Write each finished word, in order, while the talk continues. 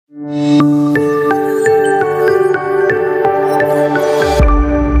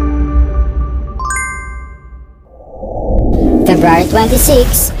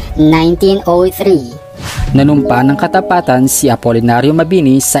26, 1903. Nanumpa ng katapatan si Apolinario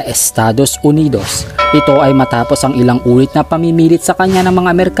Mabini sa Estados Unidos. Ito ay matapos ang ilang ulit na pamimilit sa kanya ng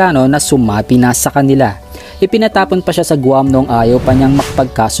mga Amerikano na sumapi na sa kanila. Ipinatapon pa siya sa Guam noong ayaw pa niyang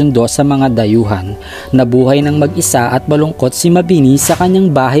makapagkasundo sa mga dayuhan. Nabuhay ng mag-isa at malungkot si Mabini sa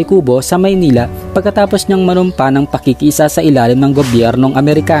kanyang bahay kubo sa Maynila pagkatapos niyang manumpa ng pakikisa sa ilalim ng gobyernong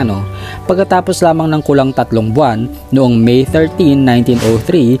Amerikano. Pagkatapos lamang ng kulang 3 buwan, noong May 13,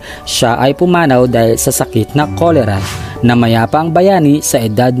 1903, siya ay pumanaw dahil sa sakit na cholera. Namaya pa ang bayani sa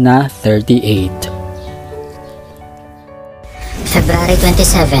edad na 38. February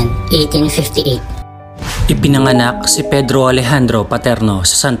 27, 1858. Ipinanganak si Pedro Alejandro Paterno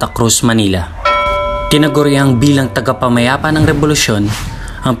sa Santa Cruz, Manila. Tinaguriang bilang tagapamayapa ng revolusyon,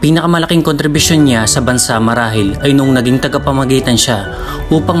 ang pinakamalaking kontribusyon niya sa bansa marahil ay nung naging tagapamagitan siya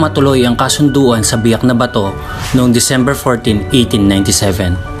upang matuloy ang kasunduan sa Biak na Bato noong December 14,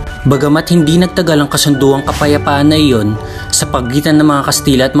 1897. Bagamat hindi nagtagal ang kasunduang kapayapaan na iyon sa pagitan ng mga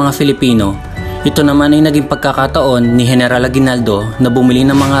Kastila at mga Filipino, ito naman ay naging pagkakataon ni General Aguinaldo na bumili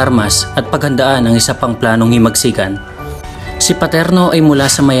ng mga armas at paghandaan ang isa pang planong himagsikan. Si Paterno ay mula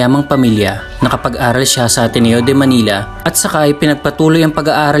sa mayamang pamilya, nakapag-aral siya sa Ateneo de Manila at saka ay pinagpatuloy ang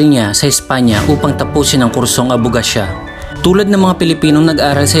pag-aaral niya sa Espanya upang tapusin ang kursong abogasya. Tulad ng mga Pilipinong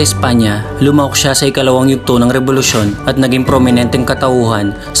nag-aral sa Espanya, lumahok siya sa ikalawang yugto ng revolusyon at naging prominenteng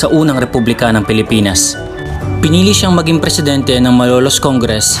katauhan sa unang Republika ng Pilipinas. Pinili siyang maging presidente ng Malolos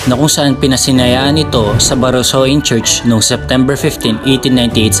Congress na kung saan pinasinayaan ito sa Barosoin Church noong September 15,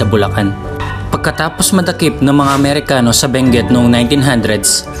 1898 sa Bulacan. Pagkatapos madakip ng mga Amerikano sa Benguet noong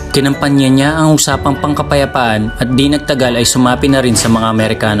 1900s, kinampanya niya ang usapang pangkapayapaan at di nagtagal ay sumapi na rin sa mga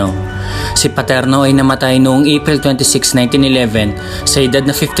Amerikano. Si Paterno ay namatay noong April 26, 1911 sa edad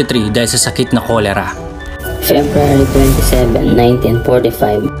na 53 dahil sa sakit na cholera. February 27,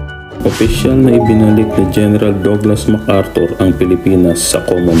 1945. Opisyal na ibinalik ni General Douglas MacArthur ang Pilipinas sa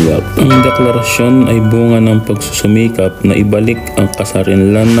Commonwealth. Ang deklarasyon ay bunga ng pagsusumikap na ibalik ang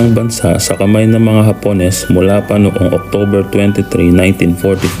kasarinlan ng bansa sa kamay ng mga Hapones mula pa noong October 23,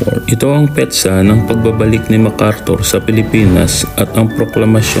 1944. Ito ang petsa ng pagbabalik ni MacArthur sa Pilipinas at ang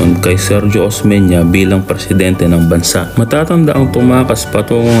proklamasyon kay Sergio Osmeña bilang presidente ng bansa. Matatanda ang tumakas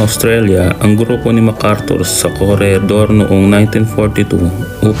patungong Australia ang grupo ni MacArthur sa koridor noong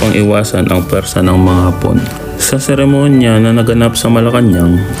 1942 upang iwasan ang pwersa ng mga Hapon. Sa seremonya na naganap sa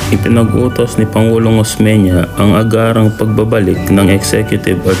Malacanang, ipinag-utos ni Pangulong Osmeña ang agarang pagbabalik ng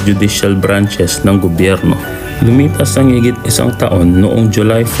executive at judicial branches ng gobyerno. Lumipas ang higit 1 taon noong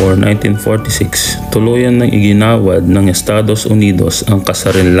July 4, 1946, tuluyan ng iginawad ng Estados Unidos ang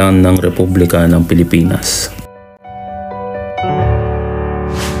kasarinlan ng Republika ng Pilipinas.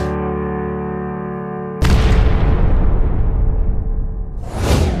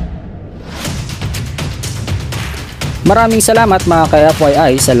 Maraming salamat mga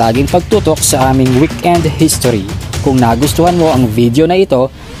ka-FYI sa laging pagtutok sa aming Weekend History. Kung nagustuhan mo ang video na ito,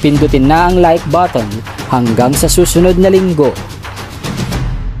 pindutin na ang like button. Hanggang sa susunod na linggo.